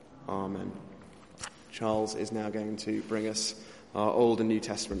Amen. Charles is now going to bring us our Old and New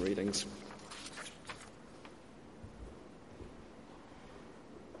Testament readings.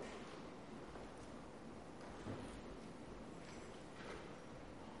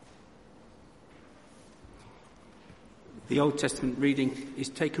 The Old Testament reading is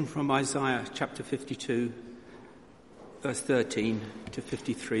taken from Isaiah chapter 52, verse 13 to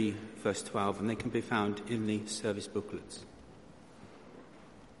 53, verse 12, and they can be found in the service booklets.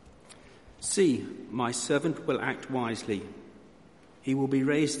 See, my servant will act wisely. He will be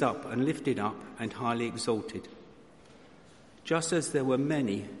raised up and lifted up and highly exalted. Just as there were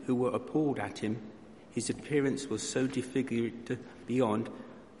many who were appalled at him, his appearance was so disfigured beyond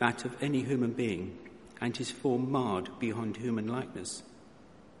that of any human being, and his form marred beyond human likeness.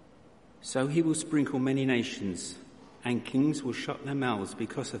 So he will sprinkle many nations, and kings will shut their mouths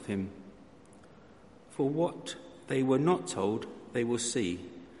because of him. For what they were not told, they will see,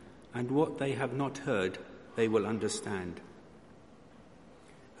 and what they have not heard, they will understand.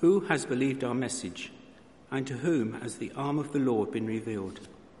 Who has believed our message, and to whom has the arm of the Lord been revealed?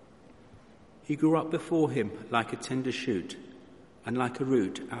 He grew up before him like a tender shoot, and like a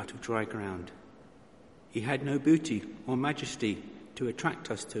root out of dry ground. He had no beauty or majesty to attract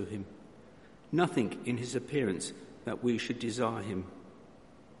us to him, nothing in his appearance that we should desire him.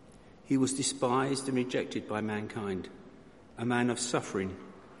 He was despised and rejected by mankind, a man of suffering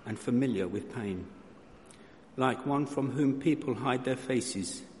and familiar with pain. Like one from whom people hide their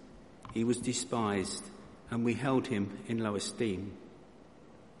faces, he was despised, and we held him in low esteem.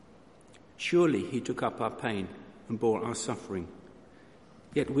 Surely he took up our pain and bore our suffering.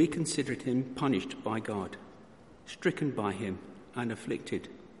 Yet we considered him punished by God, stricken by him and afflicted.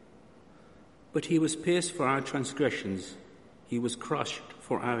 But he was pierced for our transgressions, he was crushed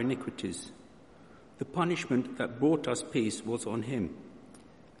for our iniquities. The punishment that brought us peace was on him,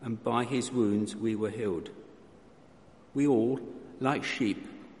 and by his wounds we were healed. We all, like sheep,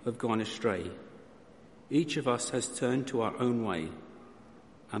 have gone astray. Each of us has turned to our own way,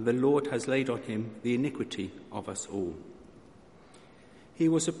 and the Lord has laid on him the iniquity of us all. He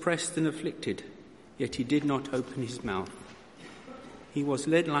was oppressed and afflicted, yet he did not open his mouth. He was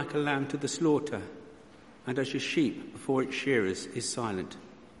led like a lamb to the slaughter, and as a sheep before its shearers is silent,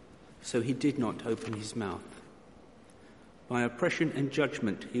 so he did not open his mouth. By oppression and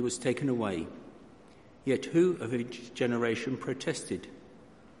judgment he was taken away. Yet who of each generation protested?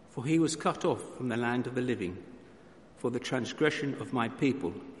 For he was cut off from the land of the living. For the transgression of my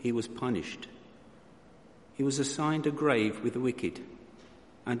people he was punished. He was assigned a grave with the wicked,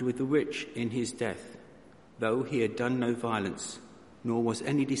 and with the rich in his death, though he had done no violence, nor was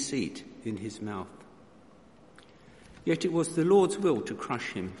any deceit in his mouth. Yet it was the Lord's will to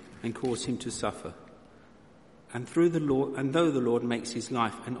crush him and cause him to suffer. And though the Lord makes his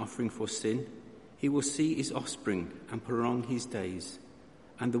life an offering for sin, he will see his offspring and prolong his days,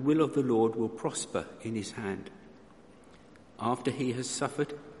 and the will of the Lord will prosper in his hand. After he has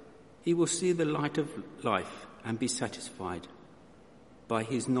suffered, he will see the light of life and be satisfied. By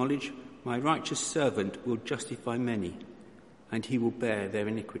his knowledge, my righteous servant will justify many, and he will bear their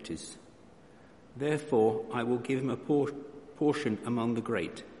iniquities. Therefore, I will give him a portion among the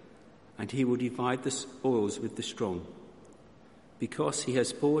great, and he will divide the spoils with the strong, because he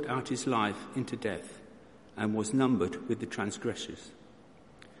has poured out his life into death and was numbered with the transgressors.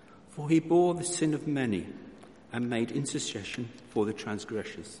 For he bore the sin of many and made intercession for the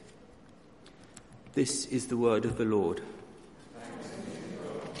transgressors. This is the word of the Lord.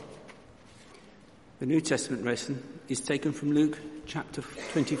 The New Testament lesson is taken from Luke chapter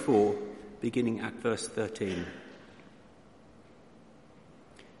 24, beginning at verse 13.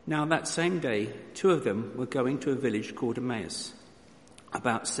 Now that same day, 2 of them were going to a village called Emmaus,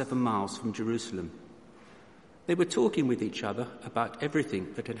 about 7 miles from Jerusalem. They were talking with each other about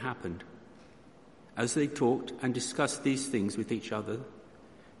everything that had happened. As they talked and discussed these things with each other,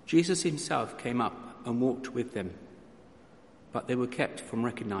 Jesus himself came up and walked with them, but they were kept from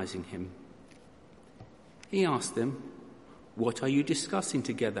recognizing him. He asked them, "What are you discussing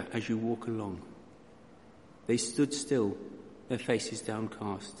together as you walk along?" They stood still, their faces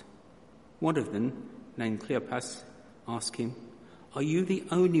downcast. One of them, named Cleopas, asked him, "Are you the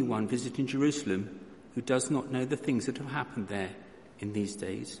only one visiting Jerusalem who does not know the things that have happened there in these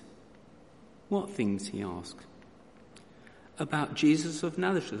days?" "What things?" he asked. "About Jesus of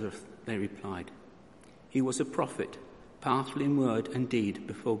Nazareth," they replied. "He was a prophet, powerful in word and deed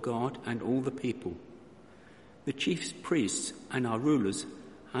before God and all the people. The chief priests and our rulers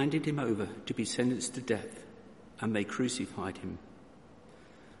handed him over to be sentenced to death, and they crucified him.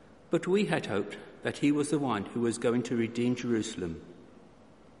 But we had hoped that he was the one who was going to redeem Jerusalem."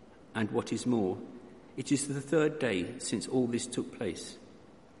 and what is more, it is the third day since all this took place.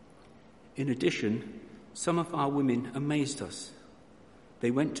 In addition, some of our women amazed us.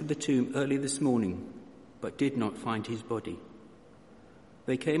 They went to the tomb early this morning, but did not find his body.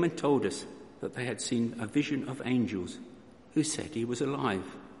 They came and told us that they had seen a vision of angels who said he was alive.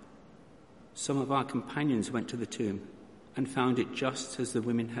 Some of our companions went to the tomb and found it just as the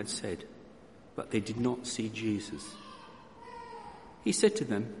women had said, but they did not see Jesus. He said to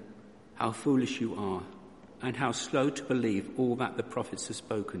them, "How foolish you are, and how slow to believe all that the prophets have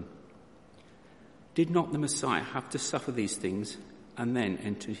spoken. Did not the Messiah have to suffer these things and then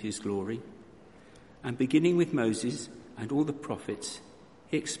enter his glory?" And beginning with Moses and all the prophets,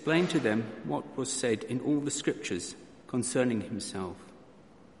 he explained to them what was said in all the scriptures concerning himself.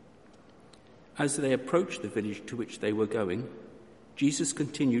 As they approached the village to which they were going, Jesus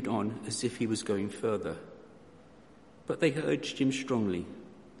continued on as if he was going further. But they urged him strongly,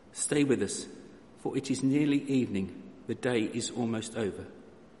 "Stay with us, for it is nearly evening, the day is almost over."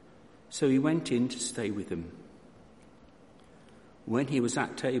 So he went in to stay with them. When he was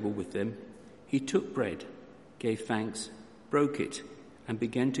at table with them, he took bread, gave thanks, broke it, and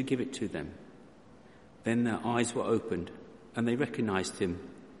began to give it to them. Then their eyes were opened, and they recognized him,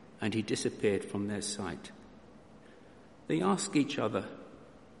 and he disappeared from their sight. They asked each other,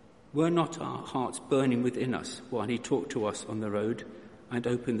 "Were not our hearts burning within us while he talked to us on the road and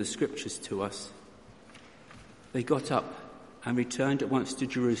opened the scriptures to us?" They got up and returned at once to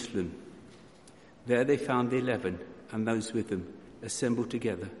Jerusalem. There they found the 11 and those with them assembled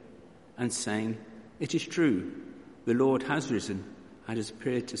together and saying, "It is true, the Lord has risen and has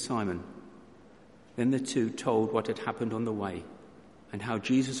appeared to Simon." Then the two told what had happened on the way and how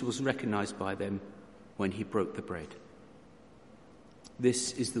Jesus was recognized by them when he broke the bread.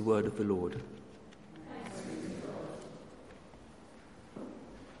 This is the word of the Lord.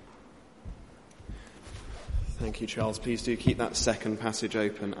 Thank you, Charles. Please do keep that second passage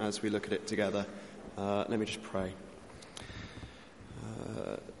open as we look at it together. Let me just pray.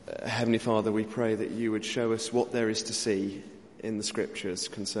 Heavenly Father, we pray that you would show us what there is to see in the scriptures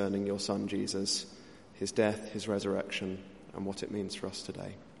concerning your Son Jesus, his death, his resurrection, and what it means for us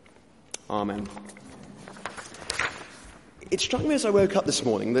today. Amen. It struck me as I woke up this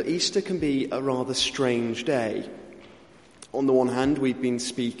morning that Easter can be a rather strange day. On the one hand, we've been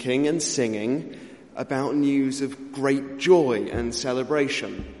speaking and singing about news of great joy and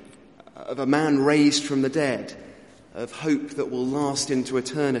celebration, of a man raised from the dead, of hope that will last into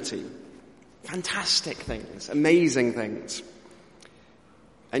eternity. Fantastic things, amazing things.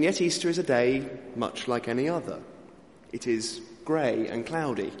 And yet Easter is a day much like any other. It is grey and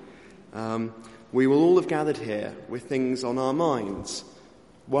cloudy. We will all have gathered here with things on our minds,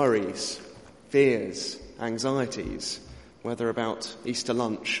 worries, fears, anxieties, whether about Easter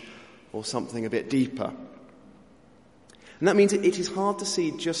lunch or something a bit deeper. And that means it is hard to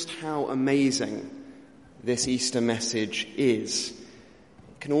see just how amazing this Easter message is.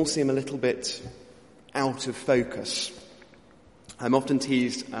 It can all seem a little bit out of focus. I'm often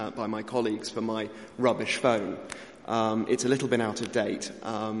teased by my colleagues for my rubbish phone. It's a little bit out of date,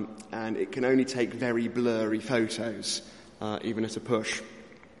 and it can only take very blurry photos, even at a push.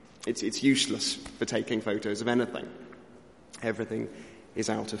 It's useless for taking photos of anything. Everything is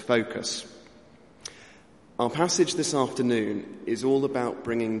out of focus. Our passage this afternoon is all about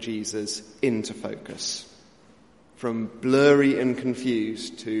bringing Jesus into focus, from blurry and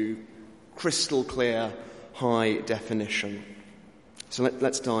confused to crystal clear, high definition. So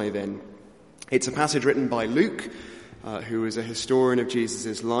let's dive in. It's a passage written by Luke, who is a historian of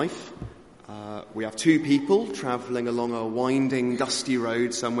Jesus' life. We have two people travelling along a winding, dusty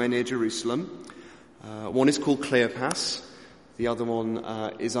road somewhere near Jerusalem. One is called Cleopas. The other one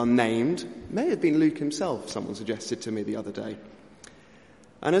is unnamed. May have been Luke himself, someone suggested to me the other day.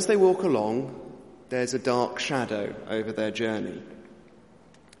 And as they walk along, there's a dark shadow over their journey.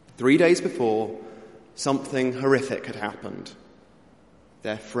 3 days before, something horrific had happened.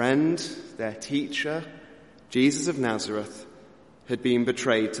 Their friend, their teacher, Jesus of Nazareth, had been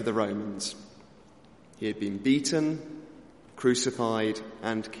betrayed to the Romans. He had been beaten, crucified,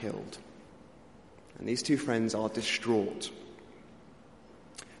 and killed. And these two friends are distraught.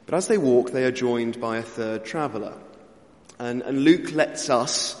 But as they walk, they are joined by a third traveller. And Luke lets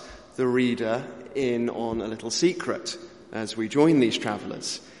us, the reader, in on a little secret as we join these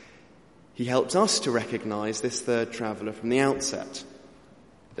travellers. He helps us to recognise this third traveller from the outset,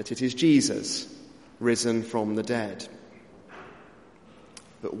 that it is Jesus, risen from the dead.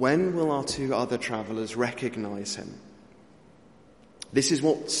 But when will our two other travellers recognise him? This is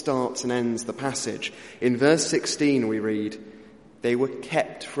what starts and ends the passage. In verse 16 we read, They were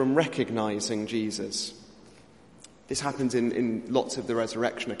kept from recognizing Jesus. This happens in lots of the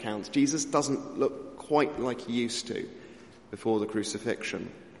resurrection accounts. Jesus doesn't look quite like he used to before the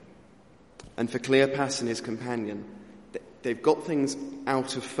crucifixion. And for Cleopas and his companion, they've got things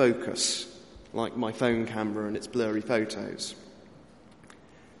out of focus, like my phone camera and its blurry photos.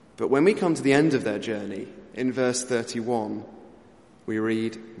 But when we come to the end of their journey, in verse 31, we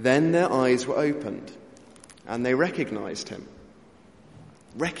read, "Then their eyes were opened, and they recognized him."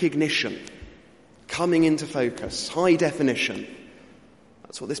 Recognition, coming into focus, high definition.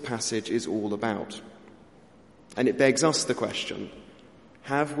 That's what this passage is all about. And it begs us the question,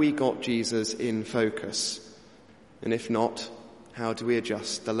 have we got Jesus in focus? And if not, how do we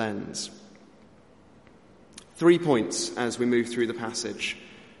adjust the lens? 3 points as we move through the passage.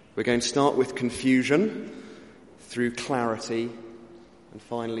 We're going to start with confusion, through clarity, and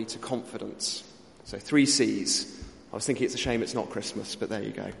finally to confidence. So 3 C's. I was thinking it's a shame it's not Christmas, but there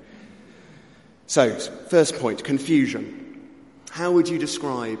you go. So, first point, confusion. How would you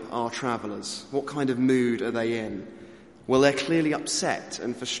describe our travellers? What kind of mood are they in? Well, they're clearly upset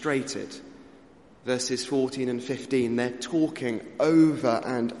and frustrated. Verses 14 and 15, they're talking over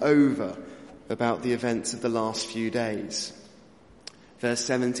and over about the events of the last few days. Verse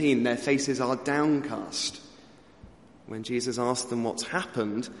 17, their faces are downcast. When Jesus asks them what's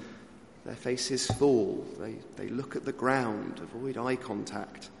happened, their faces fall. They look at the ground, avoid eye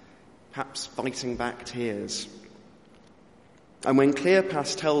contact, perhaps fighting back tears. And when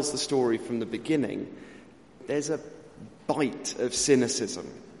Cleopas tells the story from the beginning, there's a bite of cynicism.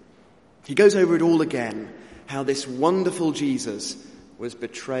 He goes over it all again, how this wonderful Jesus was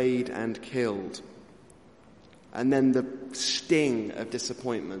betrayed and killed. And then the sting of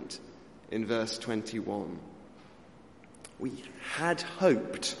disappointment in verse 21. We had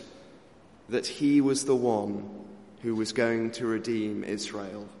hoped that he was the one who was going to redeem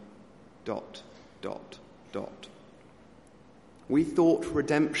Israel. ... We thought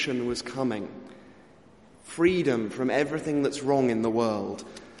redemption was coming. Freedom from everything that's wrong in the world.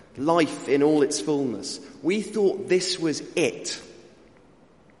 Life in all its fullness. We thought this was it.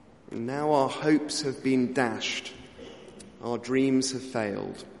 And now our hopes have been dashed. Our dreams have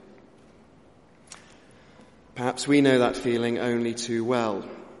failed. Perhaps we know that feeling only too well.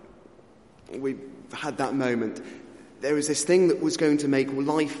 We've had that moment. There was this thing that was going to make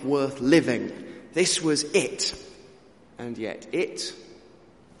life worth living. This was it. And yet it,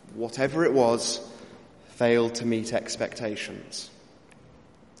 whatever it was, failed to meet expectations.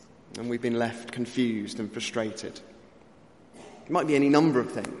 And we've been left confused and frustrated. It might be any number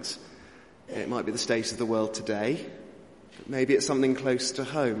of things. It might be the state of the world today. Maybe it's something close to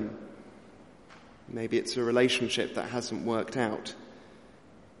home. Maybe it's a relationship that hasn't worked out.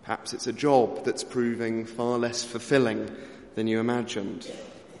 Perhaps it's a job that's proving far less fulfilling than you imagined.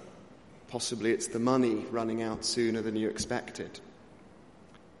 Possibly it's the money running out sooner than you expected.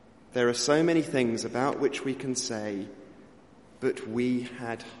 There are so many things about which we can say, but we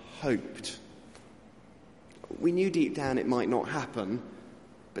had hoped. We knew deep down it might not happen,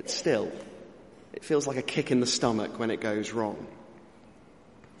 but still, it feels like a kick in the stomach when it goes wrong.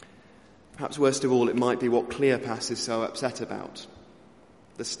 Perhaps worst of all, it might be what Cleopas is so upset about,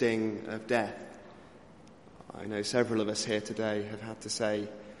 the sting of death. I know several of us here today have had to say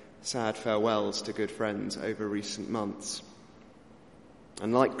sad farewells to good friends over recent months.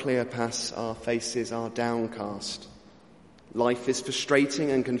 And like Cleopas, our faces are downcast. Life is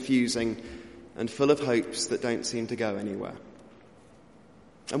frustrating and confusing and full of hopes that don't seem to go anywhere.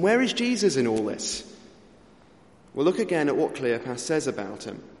 And where is Jesus in all this? Well, look again at what Cleopas says about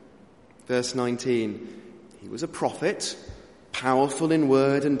him. Verse 19, he was a prophet, powerful in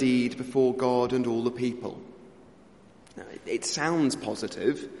word and deed before God and all the people. Now, it sounds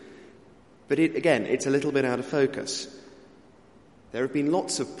positive, but it's a little bit out of focus. There have been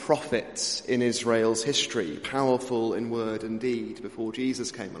lots of prophets in Israel's history, powerful in word and deed before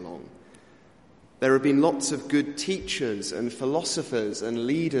Jesus came along. There have been lots of good teachers and philosophers and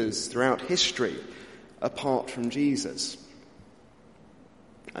leaders throughout history apart from Jesus.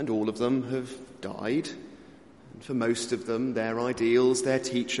 And all of them have died. And for most of them, their ideals, their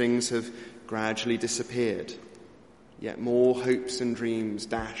teachings have gradually disappeared. Yet more hopes and dreams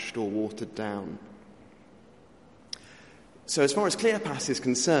dashed or watered down. So as far as Cleopas is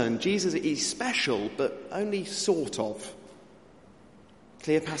concerned, Jesus is special, but only sort of.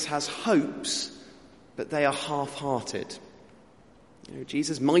 Cleopas has hopes, but they are half-hearted.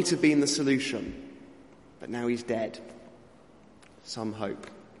 Jesus might have been the solution, but now he's dead. Some hope.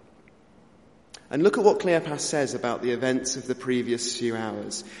 And look at what Cleopas says about the events of the previous few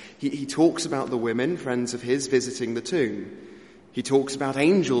hours. He talks about the women, friends of his, visiting the tomb. He talks about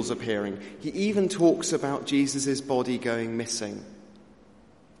angels appearing. He even talks about Jesus' body going missing.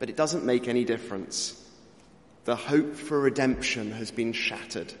 But it doesn't make any difference. The hope for redemption has been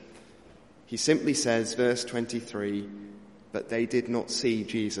shattered. He simply says, verse 23, but they did not see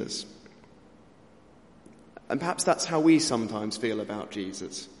Jesus. And perhaps that's how we sometimes feel about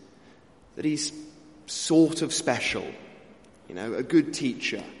Jesus. That he's sort of special, a good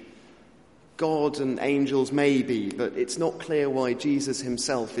teacher. God and angels maybe, but it's not clear why Jesus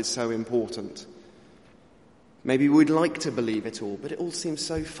himself is so important. Maybe we'd like to believe it all, but it all seems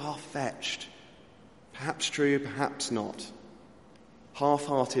so far-fetched. Perhaps true, perhaps not.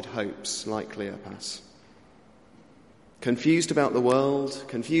 Half-hearted hopes like Cleopas. Confused about the world,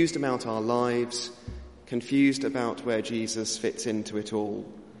 confused about our lives, confused about where Jesus fits into it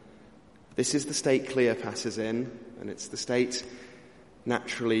all. This is the state Cleopas is in, and it's the state,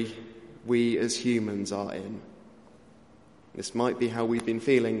 naturally, we as humans are in. This might be how we've been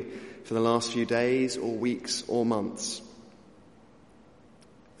feeling for the last few days or weeks or months.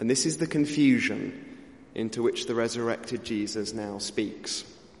 And this is the confusion into which the resurrected Jesus now speaks.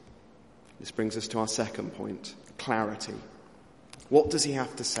 This brings us to our second point, clarity. What does he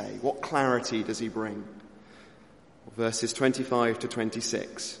have to say? What clarity does he bring? Verses 25 to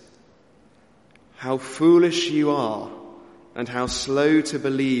 26. How foolish you are, and how slow to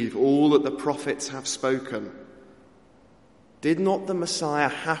believe all that the prophets have spoken. Did not the Messiah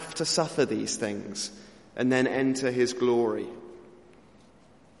have to suffer these things and then enter his glory?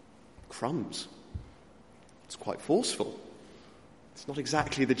 Crumbs. It's quite forceful. It's not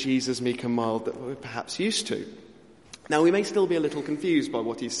exactly the Jesus meek and mild that we're perhaps used to. Now, we may still be a little confused by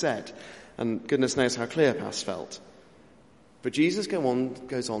what he said, and goodness knows how Cleopas felt. But Jesus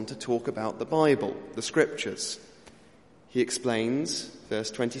goes on to talk about the Bible, the Scriptures. He explains, verse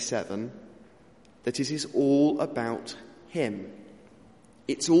 27, that it is all about him.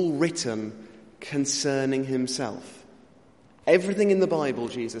 It's all written concerning himself. Everything in the Bible,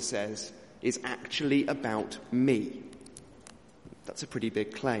 Jesus says, is actually about me. That's a pretty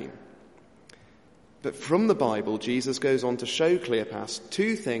big claim. But from the Bible, Jesus goes on to show Cleopas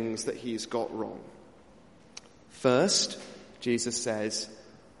two things that he's got wrong. First, Jesus says,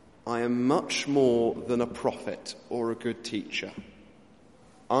 I am much more than a prophet or a good teacher.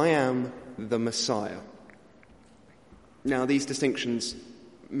 I am the Messiah. Now, these distinctions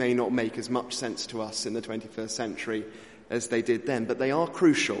may not make as much sense to us in the 21st century as they did then, but they are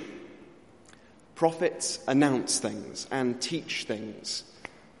crucial. Prophets announce things and teach things.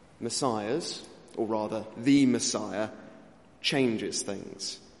 Messiahs, or rather the Messiah, changes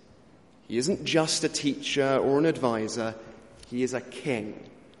things. He isn't just a teacher or an advisor. He is a king,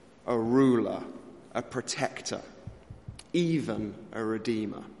 a ruler, a protector, even a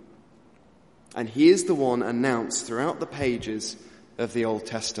redeemer. And he is the one announced throughout the pages of the Old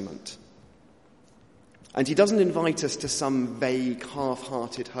Testament. And he doesn't invite us to some vague,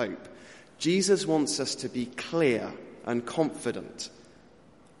 half-hearted hope. Jesus wants us to be clear and confident.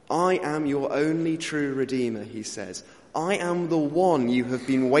 I am your only true Redeemer, he says. I am the one you have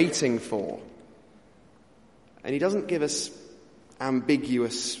been waiting for. And he doesn't give us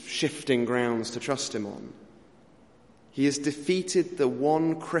ambiguous, shifting grounds to trust him on. He has defeated the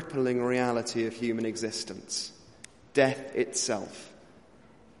one crippling reality of human existence, death itself.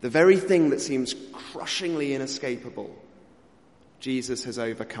 The very thing that seems crushingly inescapable, Jesus has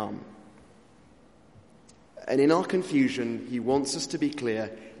overcome. And in our confusion, he wants us to be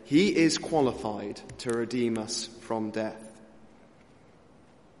clear, he is qualified to redeem us from death.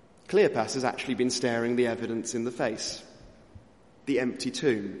 Cleopas has actually been staring the evidence in the face. The empty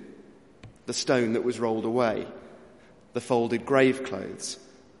tomb, the stone that was rolled away, the folded grave clothes,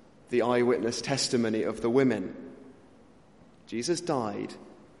 the eyewitness testimony of the women. Jesus died,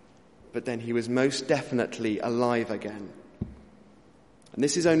 but then he was most definitely alive again. And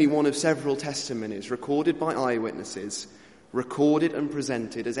this is only one of several testimonies recorded by eyewitnesses, recorded and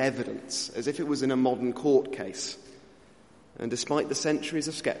presented as evidence, as if it was in a modern court case. And despite the centuries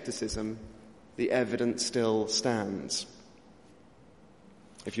of skepticism, the evidence still stands.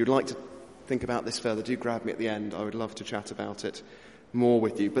 If you'd like to think about this further, do grab me at the end. I would love to chat about it more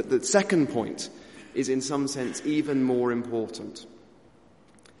with you. But the second point is in some sense even more important.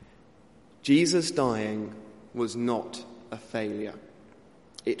 Jesus dying was not a failure.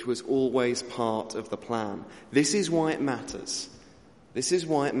 It was always part of the plan. This is why it matters. This is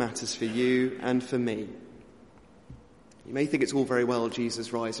why it matters for you and for me. You may think it's all very well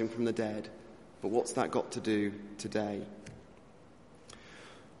Jesus rising from the dead, but what's that got to do today?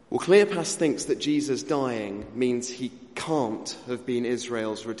 Well, Cleopas thinks that Jesus dying means he can't have been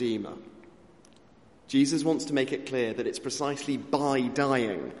Israel's Redeemer. Jesus wants to make it clear that it's precisely by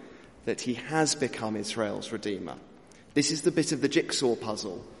dying that he has become Israel's Redeemer. This is the bit of the jigsaw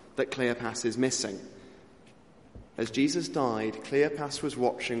puzzle that Cleopas is missing. As Jesus died, Cleopas was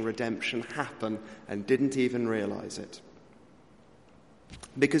watching redemption happen and didn't even realize it.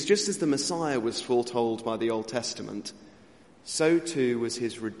 Because just as the Messiah was foretold by the Old Testament, so too was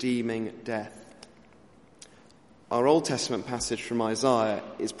his redeeming death. Our Old Testament passage from Isaiah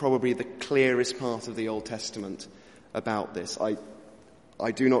is probably the clearest part of the Old Testament about this.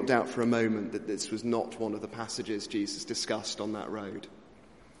 I do not doubt for a moment that this was not one of the passages Jesus discussed on that road.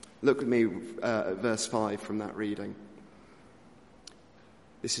 Look with me at verse 5 from that reading.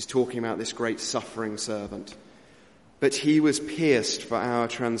 This is talking about this great suffering servant. But he was pierced for our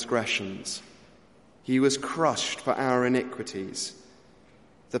transgressions. He was crushed for our iniquities.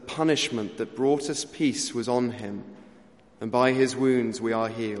 The punishment that brought us peace was on him, and by his wounds we are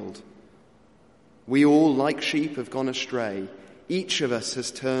healed. We all, like sheep, have gone astray. Each of us has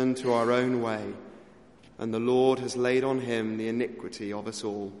turned to our own way, and the Lord has laid on him the iniquity of us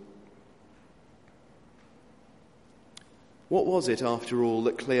all. What was it, after all,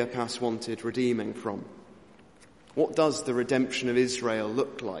 that Cleopas wanted redeeming from? What does the redemption of Israel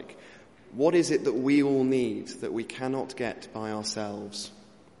look like? What is it that we all need that we cannot get by ourselves?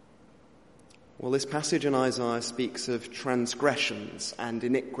 Well, this passage in Isaiah speaks of transgressions and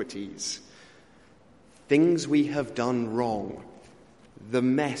iniquities, things we have done wrong, the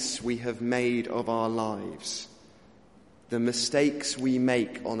mess we have made of our lives, the mistakes we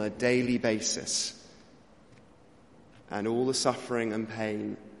make on a daily basis, and all the suffering and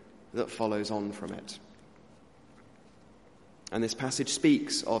pain that follows on from it. And this passage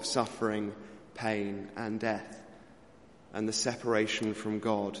speaks of suffering, pain, and death, and the separation from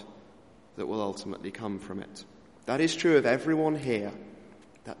God that will ultimately come from it. That is true of everyone here.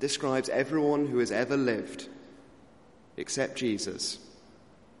 That describes everyone who has ever lived, except Jesus,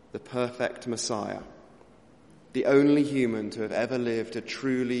 the perfect Messiah, the only human to have ever lived a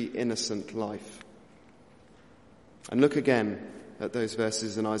truly innocent life. And look again at those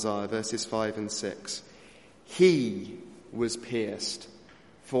verses in Isaiah, verses 5 and 6. He was pierced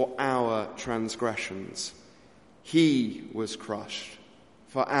for our transgressions. He was crushed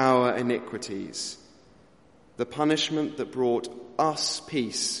for our iniquities. The punishment that brought us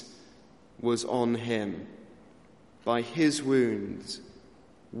peace was on him. By his wounds,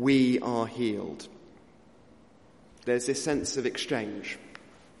 we are healed. There's this sense of exchange.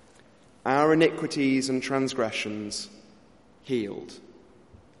 Our iniquities and transgressions healed.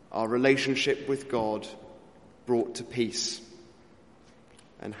 Our relationship with God brought to peace.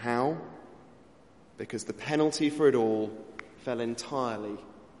 And how? Because the penalty for it all fell entirely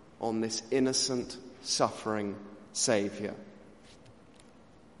on this innocent, suffering Saviour.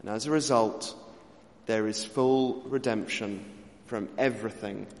 And as a result, there is full redemption from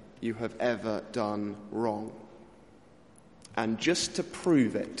everything you have ever done wrong. And just to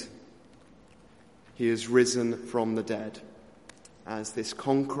prove it, he is risen from the dead as this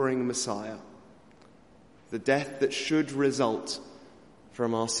conquering Messiah. The death that should result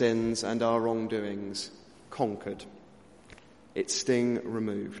from our sins and our wrongdoings conquered. Its sting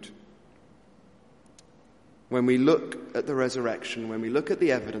removed. When we look at the resurrection, when we look at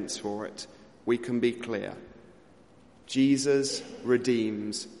the evidence for it, we can be clear. Jesus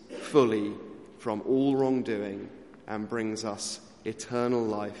redeems fully from all wrongdoing and brings us eternal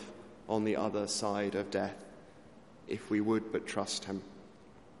life on the other side of death, if we would but trust him.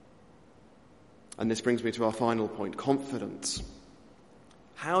 And this brings me to our final point, confidence.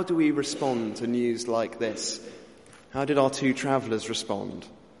 How do we respond to news like this? How did our two travellers respond?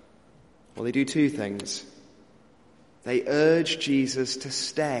 Well, they do two things. They urge Jesus to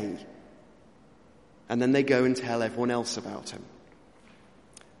stay, and then they go and tell everyone else about him.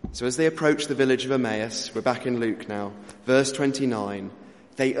 So as they approach the village of Emmaus, we're back in Luke now, verse 29,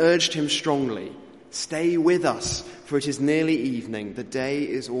 they urged him strongly, "Stay with us, for it is nearly evening, the day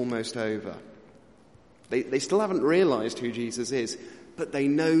is almost over." They still haven't realised who Jesus is, but they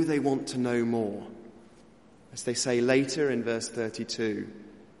know they want to know more. As they say later in verse 32,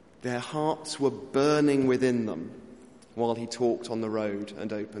 their hearts were burning within them while he talked on the road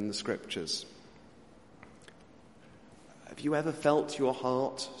and opened the scriptures. Have you ever felt your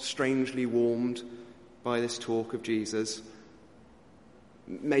heart strangely warmed by this talk of Jesus?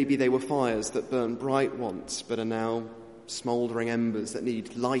 Maybe they were fires that burned bright once but are now smouldering embers that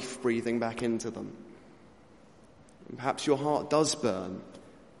need life breathing back into them. And perhaps your heart does burn,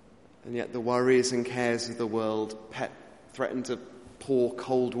 and yet the worries and cares of the world threaten to pour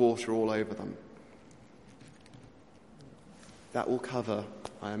cold water all over them. That will cover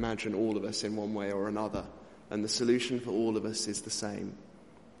I imagine, all of us in one way or another. And the solution for all of us is the same.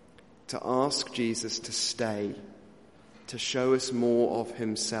 To ask Jesus to stay, to show us more of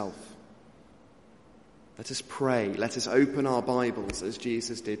himself. Let us pray. Let us open our Bibles as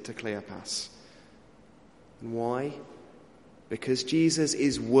Jesus did to Cleopas. And why? Because Jesus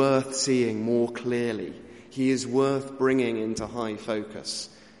is worth seeing more clearly. He is worth bringing into high focus.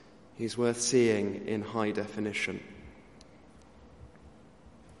 He's worth seeing in high definition.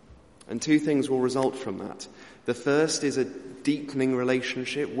 And two things will result from that. The first is a deepening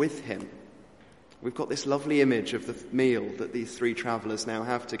relationship with him. We've got this lovely image of the meal that these three travellers now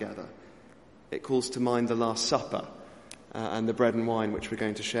have together. It calls to mind the Last Supper and the bread and wine which we're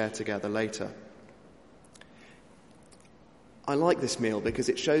going to share together later. I like this meal because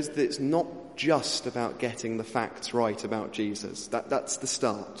it shows that it's not just about getting the facts right about Jesus. That's the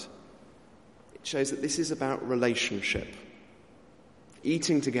start. It shows that this is about relationship.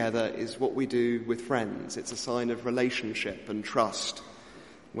 Eating together is what we do with friends. It's a sign of relationship and trust,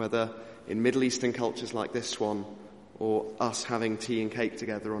 whether in Middle Eastern cultures like this one or us having tea and cake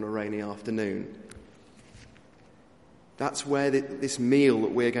together on a rainy afternoon. That's where this meal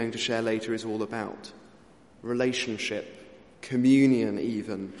that we're going to share later is all about. Relationship, communion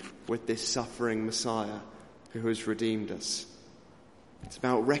even, with this suffering Messiah who has redeemed us. It's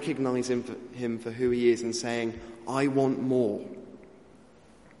about recognizing him for who he is and saying, I want more.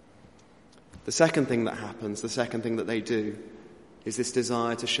 The second thing that happens, the second thing that they do, is this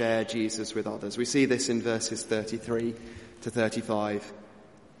desire to share Jesus with others. We see this in verses 33 to 35.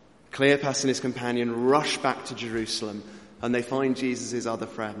 Cleopas and his companion rush back to Jerusalem and they find Jesus' other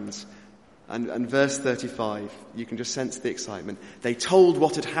friends. And verse 35, you can just sense the excitement. They told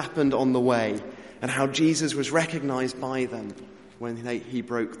what had happened on the way and how Jesus was recognized by them when he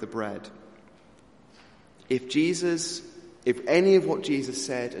broke the bread. If any of what Jesus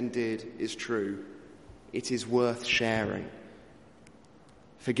said and did is true, it is worth sharing.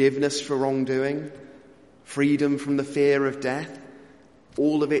 Forgiveness for wrongdoing, freedom from the fear of death,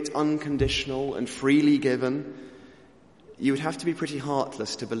 all of it unconditional and freely given. You would have to be pretty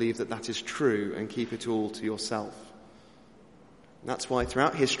heartless to believe that that is true and keep it all to yourself. That's why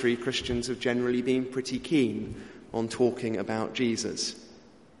throughout history, Christians have generally been pretty keen on talking about Jesus.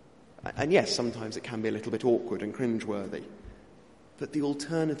 And yes, sometimes it can be a little bit awkward and cringeworthy. But the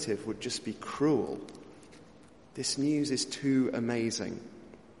alternative would just be cruel. This news is too amazing.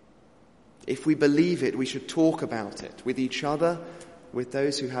 If we believe it, we should talk about it with each other, with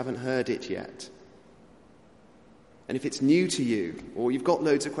those who haven't heard it yet. And if it's new to you, or you've got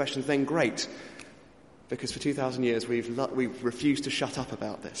loads of questions, then great. Because for 2,000 years we've refused to shut up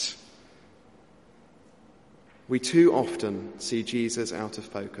about this. We too often see Jesus out of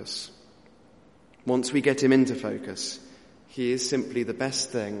focus. Once we get him into focus, he is simply the best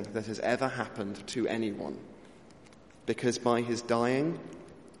thing that has ever happened to anyone. Because by his dying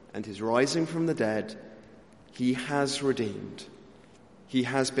and his rising from the dead, he has redeemed. He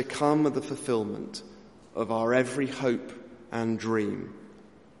has become the fulfillment of our every hope and dream,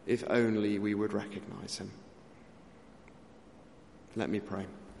 if only we would recognize him. Let me pray.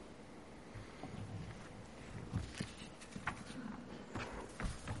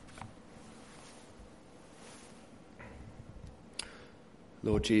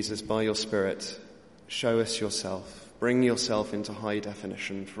 Lord Jesus, by your Spirit, show us yourself. Bring yourself into high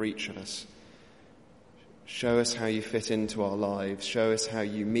definition for each of us. Show us how you fit into our lives. Show us how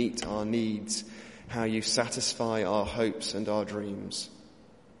you meet our needs, how you satisfy our hopes and our dreams.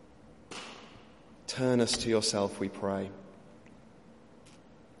 Turn us to yourself, we pray.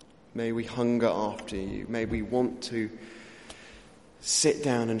 May we hunger after you. May we want to sit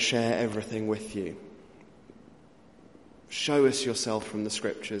down and share everything with you. Show us yourself from the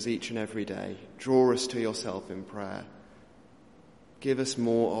scriptures each and every day. Draw us to yourself in prayer. Give us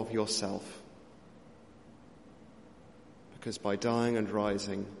more of yourself. Because by dying and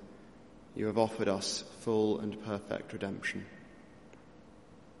rising, you have offered us full and perfect redemption.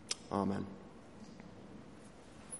 Amen.